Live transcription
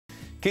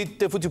Ki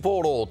te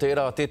futiporo,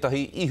 tērā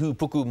tētahi ihu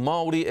puku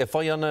Māori e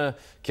whai ana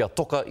kia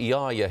toka I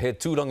aia he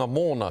tūranga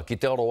mōna ki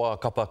te aroa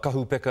kapa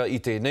kahupeka I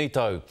te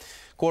neitau.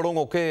 Kua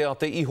rongo ke a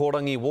te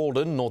Teihorangi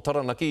Walden no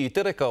Taranaki I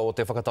te reka o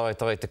te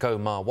whakataetai te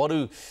kaumā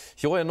waru.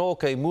 Hioe no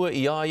kei mua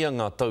I aia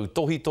ngā tau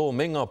tohito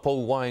me ngā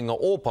pouwaenga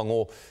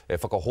ōpango e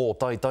whakahō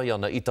taitai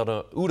ana I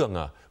tana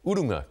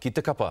urunga ki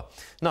te kapa.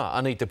 Nā,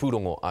 anei te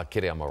pūrongo a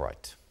Karere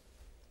right.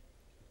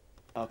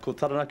 Ko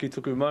Taranaki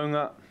tuku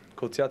maunga,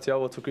 ko Te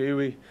Awa tuku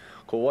iwi,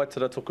 ko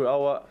Waitara tuku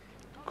awa,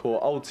 ko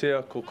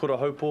Aotea, ko Kura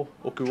Haupo,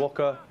 oku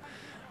waka,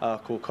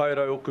 ko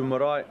Kairau oku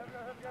marae,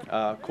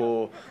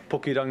 ko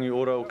Pokirangi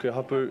ora oku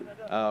hapu,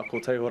 ko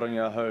Teihorangi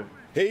ahau.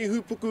 Hei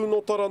hupuku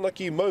no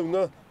Taranaki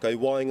maunga, kei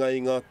waenga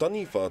I ngā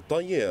tani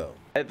whātaia.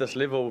 At this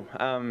level,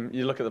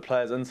 you look at the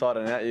players inside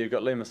and out. You've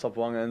got Lima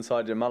Sopawanga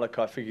inside you,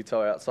 Malakai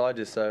Whikitoa outside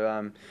you,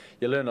 so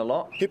you learn a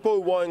lot. He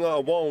pou waenga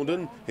a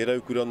Walden, he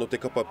raukura no te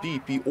kapa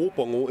pipi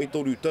ōpango e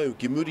toru tau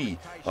ki muri.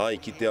 Ai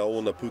ki te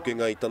aona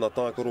pukenga I tana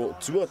tākaro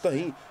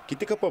tuatahi ki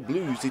te kapa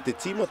blues I te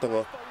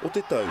tīmatanga o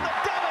te tau.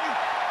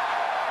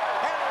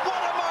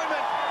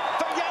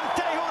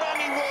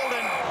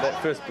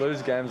 That first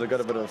Blues games, I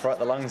got a bit of a fright.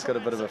 The lungs got a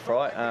bit of a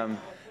fright.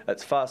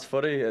 It's fast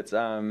footy, it's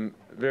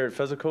very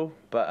physical,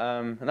 but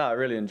no, I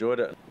really enjoyed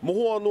it.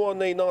 Mohoa noa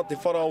nei nā te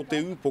whara o te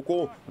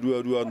upoko,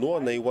 rua noa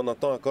nei wana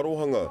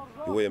tākarohanga.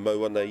 Hoi e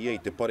mau ana ia I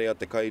te pare a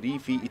te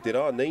kairiwhi I te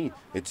rā nei,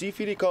 e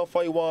tīwhiri ka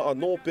whaiwā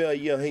anō pēr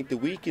ia hei te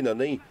wikina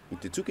nei I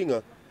te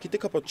tukinga ki te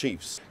kapa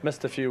Chiefs.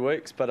 Missed a few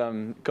weeks, but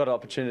got an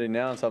opportunity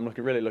now, so I'm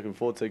really looking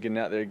forward to getting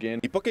out there again.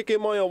 I pakeke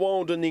mai a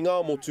Walden I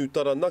ngā motu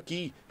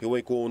Taranaki, he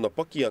hoi ko ona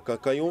pakia ka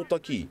kai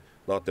otaki.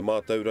 Nā te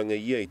mātauranga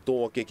ia I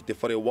tōake ki te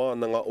whare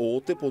wānanga o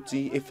te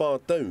poti e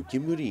whātau ki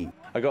muri.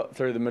 I got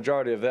through the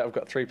majority of that. I've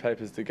got 3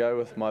 papers to go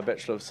with my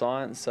Bachelor of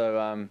Science,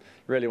 so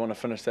really want to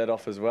finish that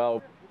off as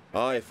well.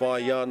 A e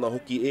whai ana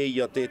hoki e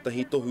ia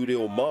tētahi tohu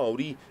reo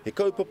Māori, he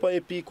kaupapa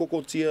e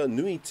pīkokotia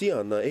nui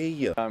tia ana e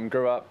ia.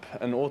 Grew up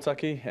in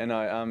Otaki and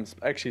I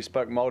actually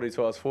spoke Māori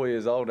till I was 4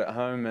 years old at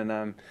home,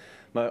 and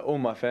all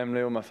my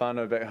family, all my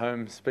whānau back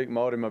home speak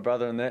Māori, my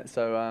brother and that,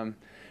 so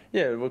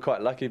yeah, we're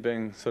quite lucky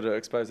being sort of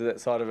exposed to that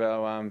side of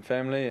our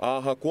family.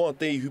 Aha koa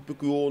te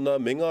hupuku ona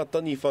me ngā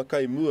tani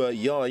whakai mua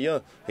I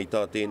aia, hei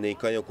tā tēnei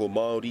kaya ko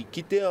Māori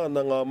ki te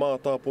ana ngā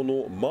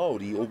mātāpono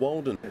Māori o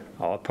Walden.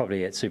 Oh,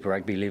 probably at Super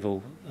Rugby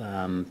level,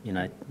 you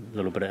know, a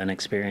little bit of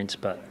inexperience,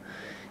 but,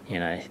 you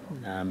know,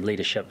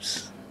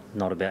 leadership's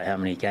not about how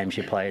many games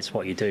you play, it's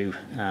what you do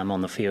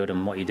on the field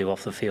and what you do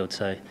off the field.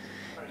 So,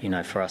 you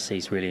know, for us,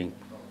 he's really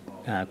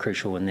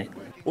crucial in that.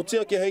 O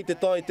tia ke hei te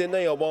tai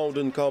tēnei a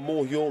Walden ka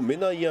mōhio,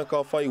 mena ia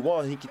ka whai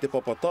wāhi ki te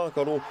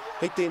papatākaro,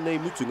 hei tēnei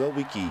mutunga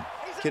wiki.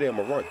 Karere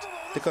right,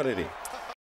 te Karere.